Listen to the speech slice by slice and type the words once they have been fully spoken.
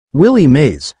Willie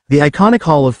Mays, the iconic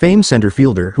Hall of Fame center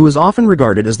fielder who is often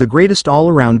regarded as the greatest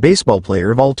all-around baseball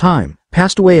player of all time,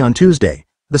 passed away on Tuesday,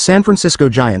 the San Francisco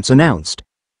Giants announced.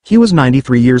 He was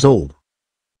 93 years old.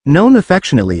 Known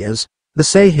affectionately as the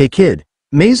Say Hey Kid,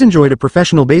 Mays enjoyed a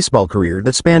professional baseball career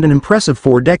that spanned an impressive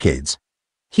 4 decades.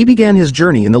 He began his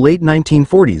journey in the late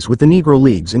 1940s with the Negro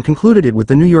Leagues and concluded it with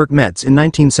the New York Mets in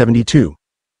 1972.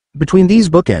 Between these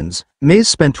bookends, Mays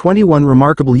spent 21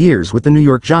 remarkable years with the New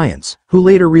York Giants, who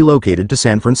later relocated to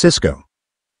San Francisco.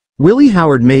 Willie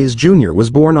Howard Mays Jr. was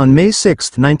born on May 6,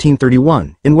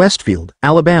 1931, in Westfield,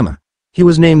 Alabama. He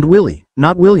was named Willie,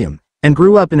 not William, and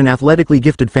grew up in an athletically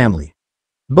gifted family.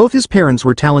 Both his parents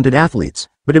were talented athletes,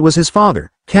 but it was his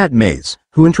father, Cat Mays,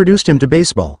 who introduced him to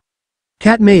baseball.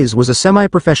 Cat Mays was a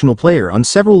semi-professional player on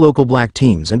several local black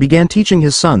teams and began teaching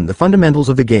his son the fundamentals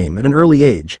of the game at an early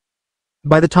age.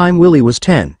 By the time Willie was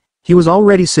 10, he was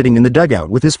already sitting in the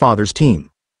dugout with his father's team.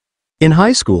 In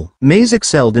high school, Mays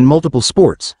excelled in multiple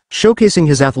sports, showcasing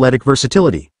his athletic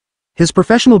versatility. His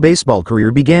professional baseball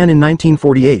career began in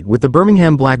 1948 with the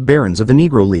Birmingham Black Barons of the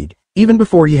Negro League, even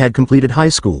before he had completed high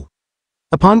school.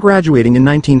 Upon graduating in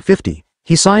 1950,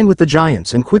 he signed with the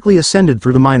Giants and quickly ascended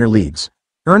through the minor leagues,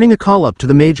 earning a call-up to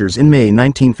the majors in May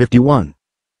 1951.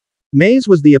 Mays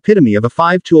was the epitome of a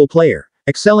five-tool player,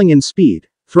 excelling in speed,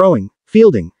 throwing,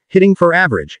 fielding, hitting for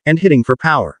average, and hitting for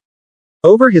power.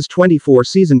 Over his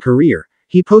 24-season career,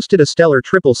 he posted a stellar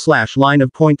triple-slash line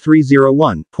of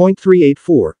 .301,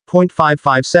 .384,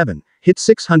 .557, hit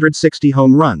 660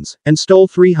 home runs, and stole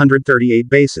 338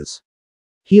 bases.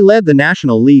 He led the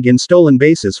National League in stolen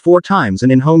bases 4 times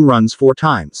and in home runs 4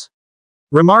 times.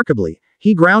 Remarkably,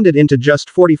 he grounded into just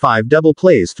 45 double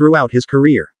plays throughout his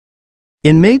career.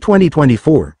 In May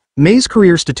 2024, Mays'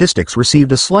 career statistics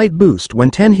received a slight boost when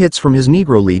 10 hits from his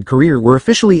Negro League career were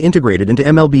officially integrated into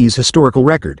MLB's historical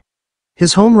record.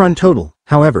 His home run total,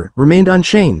 however, remained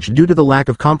unchanged due to the lack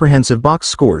of comprehensive box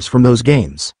scores from those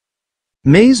games.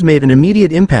 Mays made an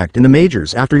immediate impact in the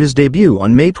majors after his debut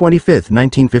on May 25,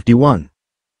 1951.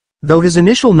 Though his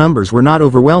initial numbers were not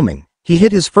overwhelming, he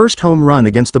hit his first home run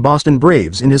against the Boston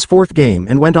Braves in his 4th game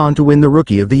and went on to win the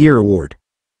Rookie of the Year award.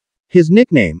 His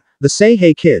nickname, the Say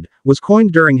Hey Kid, was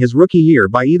coined during his rookie year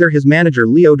by either his manager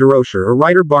Leo Durocher or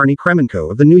writer Barney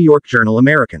Kremenko of the New York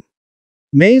Journal-American.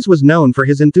 Mays was known for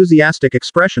his enthusiastic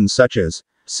expressions such as,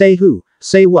 "Say who,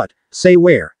 say what, say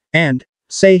where," and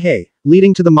 "Say hey,"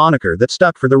 leading to the moniker that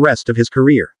stuck for the rest of his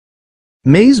career.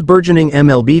 Mays' burgeoning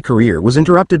MLB career was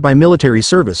interrupted by military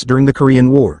service during the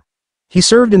Korean War. He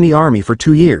served in the Army for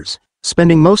 2 years,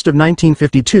 spending most of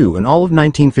 1952 and all of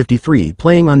 1953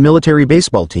 playing on military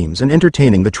baseball teams and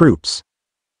entertaining the troops.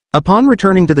 Upon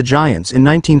returning to the Giants in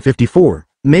 1954,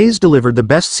 Mays delivered the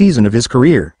best season of his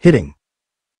career, hitting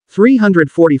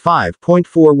 .345,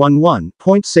 .411,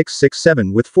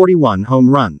 .667 with 41 home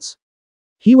runs.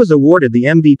 He was awarded the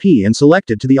MVP and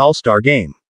selected to the All-Star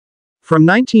Game. From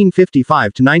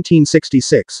 1955 to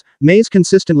 1966, Mays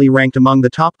consistently ranked among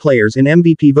the top players in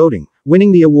MVP voting,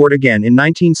 winning the award again in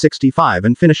 1965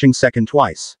 and finishing second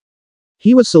twice.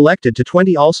 He was selected to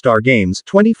 20 All-Star Games,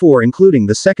 24 including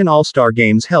the second All-Star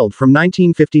Games held from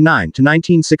 1959 to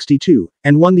 1962,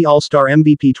 and won the All-Star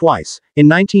MVP twice, in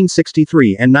 1963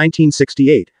 and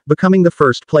 1968, becoming the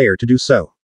first player to do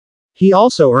so. He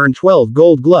also earned 12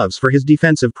 Gold Gloves for his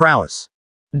defensive prowess.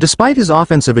 Despite his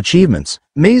offensive achievements,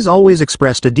 Mays always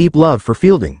expressed a deep love for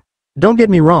fielding. "Don't get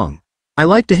me wrong. I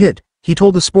like to hit," he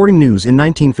told the Sporting News in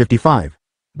 1955.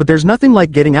 "But there's nothing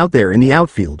like getting out there in the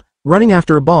outfield, running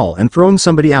after a ball and throwing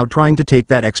somebody out trying to take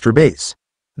that extra base.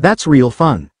 That's real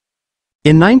fun."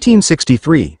 In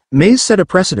 1963, Mays set a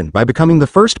precedent by becoming the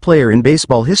first player in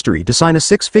baseball history to sign a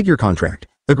 6-figure contract,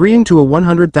 agreeing to a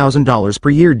 $100,000 per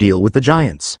year deal with the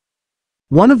Giants.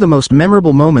 One of the most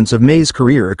memorable moments of Mays'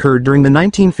 career occurred during the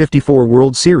 1954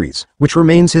 World Series, which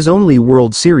remains his only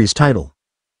World Series title.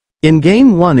 In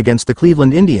Game 1 against the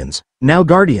Cleveland Indians, now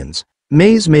Guardians,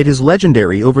 Mays made his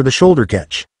legendary over-the-shoulder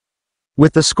catch.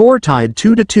 With the score tied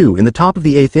 2-2 in the top of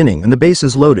the 8th inning and the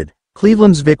bases loaded,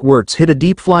 Cleveland's Vic Wertz hit a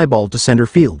deep fly ball to center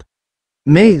field.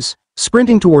 Mays,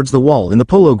 sprinting towards the wall in the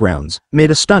Polo Grounds,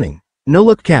 made a stunning,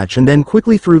 no-look catch and then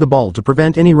quickly threw the ball to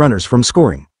prevent any runners from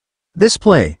scoring. This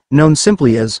play, known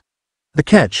simply as the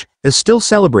catch, is still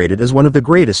celebrated as one of the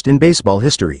greatest in baseball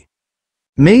history.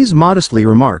 Mays modestly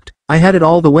remarked, "I had it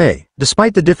all the way,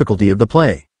 despite the difficulty of the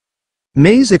play."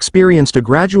 Mays experienced a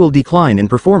gradual decline in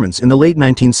performance in the late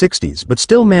 1960s but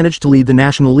still managed to lead the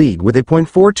National League with a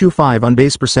 .425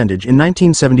 on-base percentage in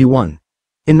 1971.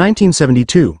 In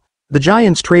 1972, the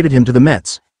Giants traded him to the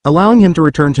Mets, allowing him to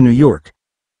return to New York.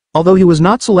 Although he was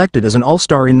not selected as an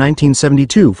All-Star in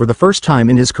 1972 for the first time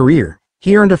in his career,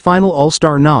 He earned a final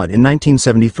All-Star nod in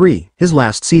 1973, his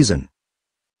last season.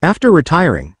 After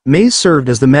retiring, Mays served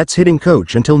as the Mets hitting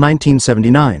coach until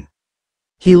 1979.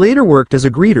 He later worked as a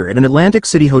greeter at an Atlantic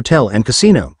City hotel and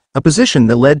casino, a position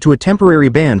that led to a temporary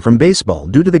ban from baseball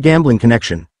due to the gambling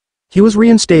connection. He was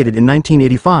reinstated in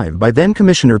 1985 by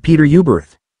then-Commissioner Peter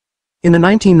Ueberroth. In the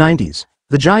 1990s,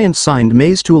 the Giants signed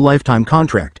Mays to a lifetime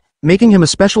contract, making him a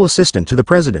special assistant to the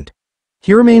president.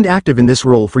 He remained active in this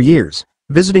role for years,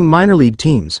 visiting minor league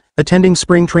teams, attending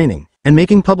spring training, and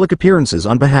making public appearances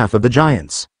on behalf of the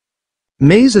Giants.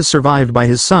 Mays is survived by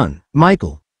his son,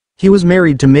 Michael. He was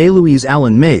married to May Louise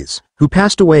Allen Mays, who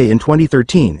passed away in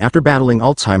 2013 after battling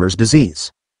Alzheimer's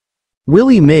disease.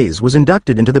 Willie Mays was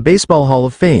inducted into the Baseball Hall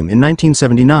of Fame in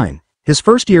 1979, his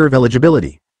first year of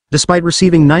eligibility. Despite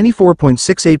receiving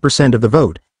 94.68% of the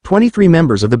vote, 23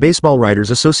 members of the Baseball Writers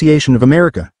Association of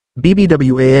America,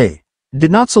 BBWAA,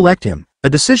 did not select him, a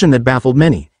decision that baffled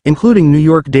many, including New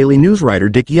York Daily News writer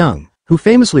Dick Young, who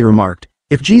famously remarked,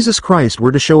 "If Jesus Christ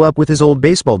were to show up with his old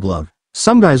baseball glove,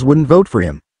 some guys wouldn't vote for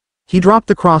him. He dropped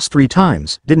the cross 3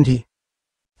 times, didn't he?"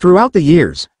 Throughout the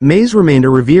years, Mays remained a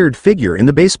revered figure in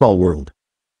the baseball world.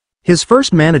 His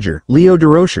first manager, Leo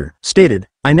DeRocher, stated,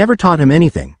 "I never taught him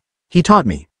anything. He taught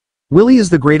me. Willie is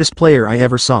the greatest player I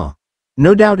ever saw.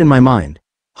 No doubt in my mind."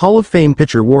 Hall of Fame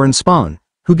pitcher Warren Spahn,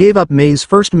 who gave up Mays'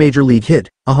 first major league hit,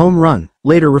 a home run,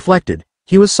 later reflected,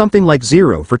 "He was something like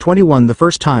 0 for 21 the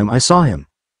first time I saw him.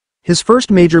 His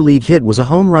first major league hit was a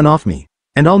home run off me,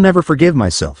 and I'll never forgive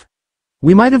myself.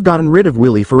 We might have gotten rid of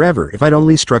Willie forever if I'd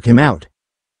only struck him out."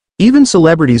 Even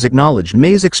celebrities acknowledged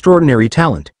Mays' extraordinary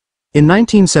talent. In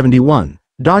 1971,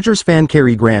 Dodgers fan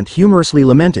Cary Grant humorously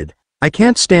lamented, "I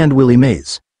can't stand Willie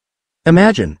Mays.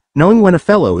 Imagine knowing when a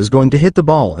fellow is going to hit the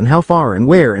ball and how far and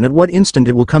where and at what instant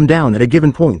it will come down at a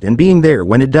given point and being there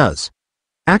when it does."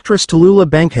 Actress Tallulah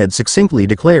Bankhead succinctly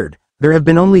declared, "There have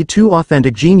been only 2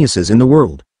 authentic geniuses in the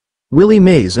world. Willie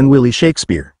Mays and Willie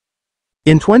Shakespeare."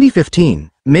 In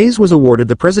 2015, Mays was awarded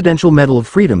the Presidential Medal of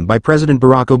Freedom by President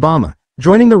Barack Obama,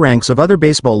 joining the ranks of other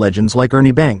baseball legends like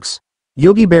Ernie Banks,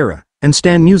 Yogi Berra, and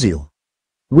Stan Musial.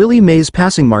 Willie Mays'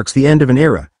 passing marks the end of an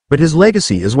era, but his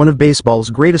legacy as one of baseball's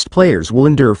greatest players will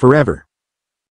endure forever.